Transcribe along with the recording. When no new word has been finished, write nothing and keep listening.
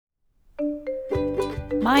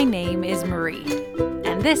My name is Marie,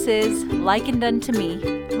 and this is Likened Unto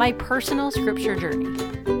Me, my personal scripture journey.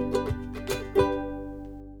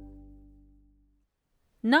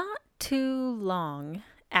 Not too long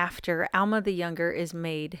after Alma the Younger is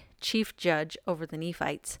made chief judge over the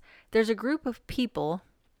Nephites, there's a group of people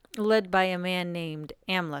led by a man named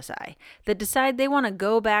Amlici that decide they want to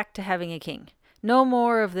go back to having a king. No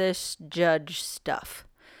more of this judge stuff.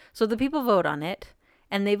 So the people vote on it,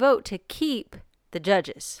 and they vote to keep the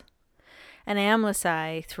judges. And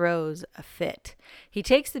Amlici throws a fit. He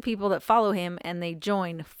takes the people that follow him and they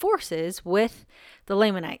join forces with the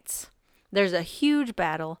Lamanites. There's a huge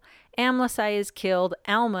battle. Amlici is killed,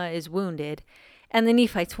 Alma is wounded, and the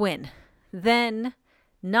Nephites win. Then,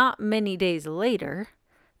 not many days later,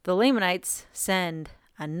 the Lamanites send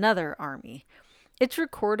another army. It's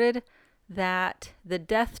recorded that the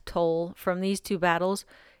death toll from these two battles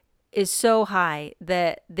is so high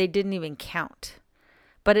that they didn't even count.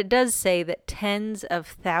 But it does say that tens of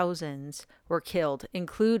thousands were killed,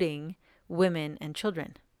 including women and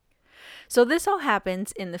children. So this all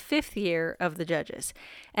happens in the 5th year of the judges.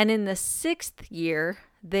 And in the 6th year,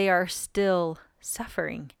 they are still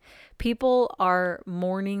suffering. People are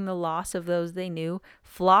mourning the loss of those they knew.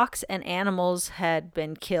 Flocks and animals had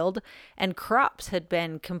been killed, and crops had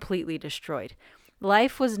been completely destroyed.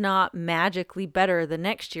 Life was not magically better the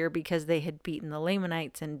next year because they had beaten the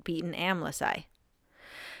Lamanites and beaten Amlici.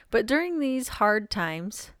 But during these hard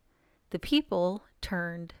times, the people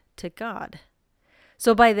turned to God.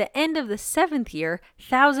 So by the end of the 7th year,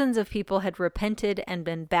 thousands of people had repented and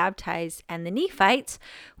been baptized, and the Nephites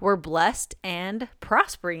were blessed and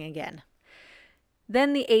prospering again.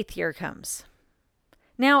 Then the 8th year comes.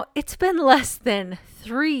 Now, it's been less than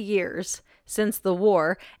 3 years since the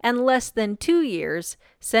war, and less than 2 years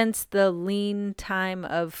since the lean time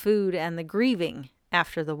of food and the grieving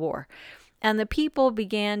after the war. And the people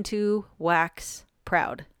began to wax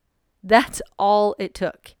proud. That's all it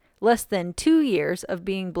took. Less than 2 years of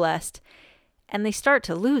being blessed, and they start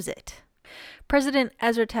to lose it. President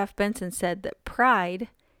Ezra Taft Benson said that pride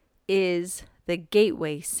is the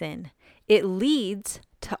gateway sin. It leads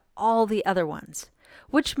to all the other ones,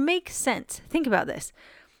 which makes sense. Think about this.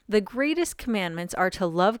 The greatest commandments are to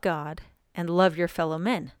love God and love your fellow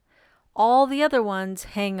men. All the other ones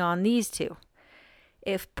hang on these two.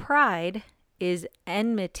 If pride is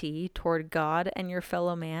enmity toward God and your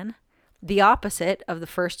fellow man, the opposite of the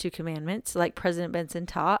first 2 commandments, like President Benson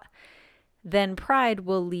taught, then pride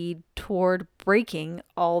will lead toward breaking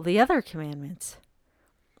all the other commandments.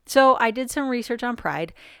 So I did some research on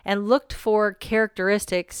pride and looked for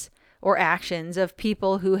characteristics or actions of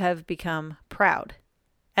people who have become proud,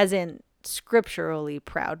 as in scripturally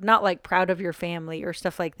proud, not like proud of your family or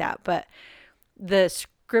stuff like that, but the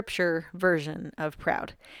scripture version of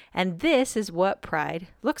proud. And this is what pride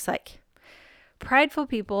looks like. Prideful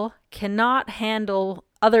people cannot handle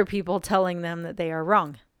other people telling them that they are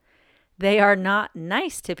wrong. They are not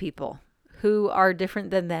nice to people who are different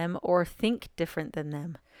than them or think different than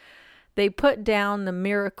them. They put down the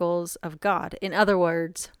miracles of God. In other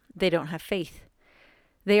words, they don't have faith.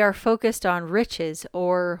 They are focused on riches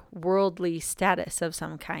or worldly status of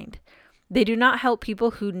some kind. They do not help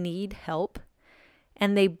people who need help.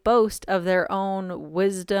 And they boast of their own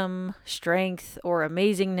wisdom, strength, or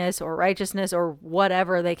amazingness, or righteousness, or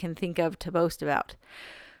whatever they can think of to boast about.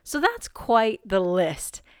 So that's quite the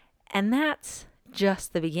list. And that's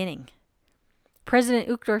just the beginning. President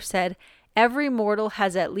Uchtdorf said, every mortal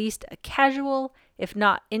has at least a casual, if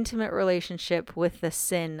not intimate relationship with the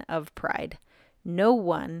sin of pride. No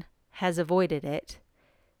one has avoided it.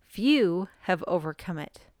 Few have overcome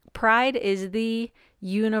it. Pride is the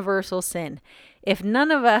universal sin. If none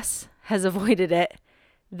of us has avoided it,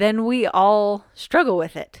 then we all struggle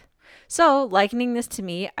with it. So, likening this to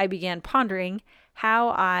me, I began pondering how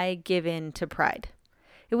I give in to pride.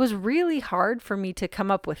 It was really hard for me to come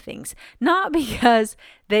up with things, not because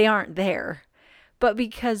they aren't there, but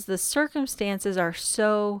because the circumstances are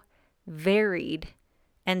so varied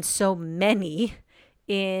and so many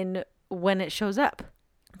in when it shows up.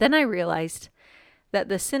 Then I realized that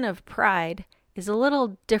the sin of pride is a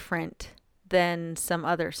little different than some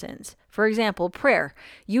other sins. For example, prayer.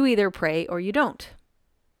 You either pray or you don't.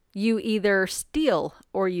 You either steal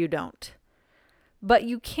or you don't. But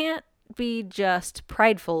you can't be just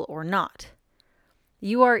prideful or not.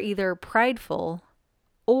 You are either prideful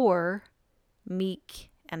or meek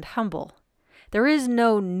and humble. There is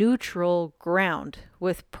no neutral ground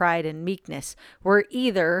with pride and meekness. We're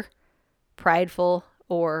either prideful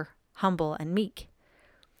or humble and meek.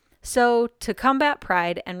 So to combat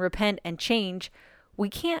pride and repent and change, we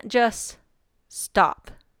can't just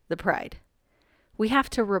stop the pride. We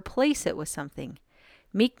have to replace it with something.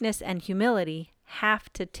 Meekness and humility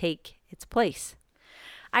have to take its place.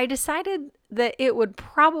 I decided that it would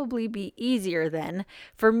probably be easier then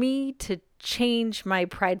for me to change my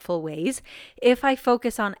prideful ways if I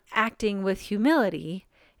focus on acting with humility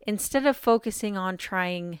instead of focusing on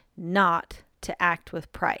trying not to act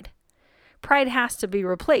with pride. Pride has to be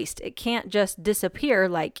replaced. It can't just disappear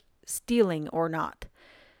like stealing or not.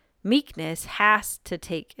 Meekness has to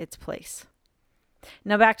take its place.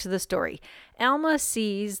 Now back to the story. Alma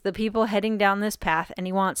sees the people heading down this path and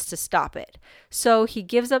he wants to stop it. So he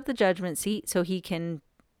gives up the judgment seat so he can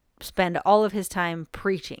spend all of his time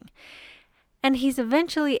preaching. And he's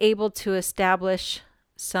eventually able to establish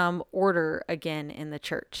some order again in the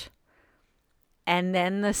church. And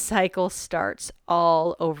then the cycle starts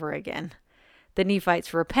all over again. The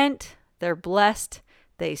Nephites repent, they're blessed,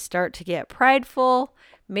 they start to get prideful,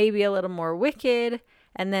 maybe a little more wicked,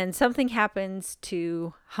 and then something happens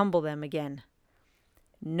to humble them again.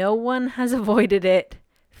 No one has avoided it.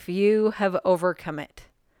 Few have overcome it.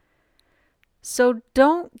 So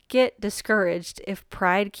don't get discouraged if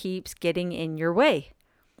pride keeps getting in your way.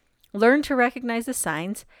 Learn to recognize the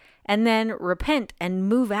signs and then repent and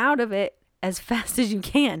move out of it as fast as you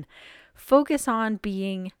can. Focus on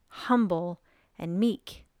being humble and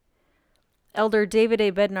meek. Elder David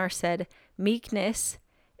A. Bednar said, "Meekness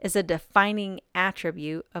is a defining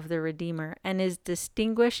attribute of the Redeemer and is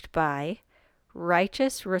distinguished by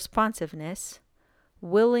righteous responsiveness,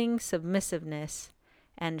 willing submissiveness,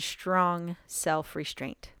 and strong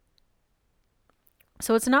self-restraint."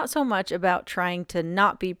 So it's not so much about trying to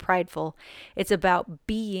not be prideful. It's about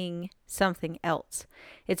being something else.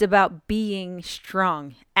 It's about being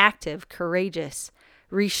strong, active, courageous,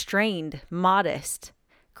 restrained, modest,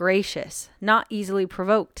 gracious, not easily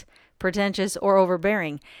provoked, pretentious, or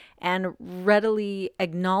overbearing, and readily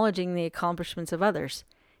acknowledging the accomplishments of others.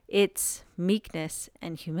 It's meekness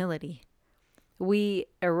and humility. We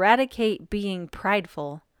eradicate being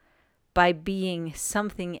prideful by being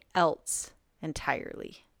something else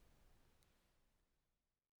entirely.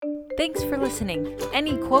 Thanks for listening.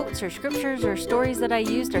 Any quotes or scriptures or stories that I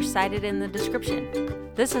used are cited in the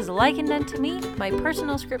description. This is likened unto me, my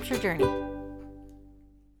personal scripture journey.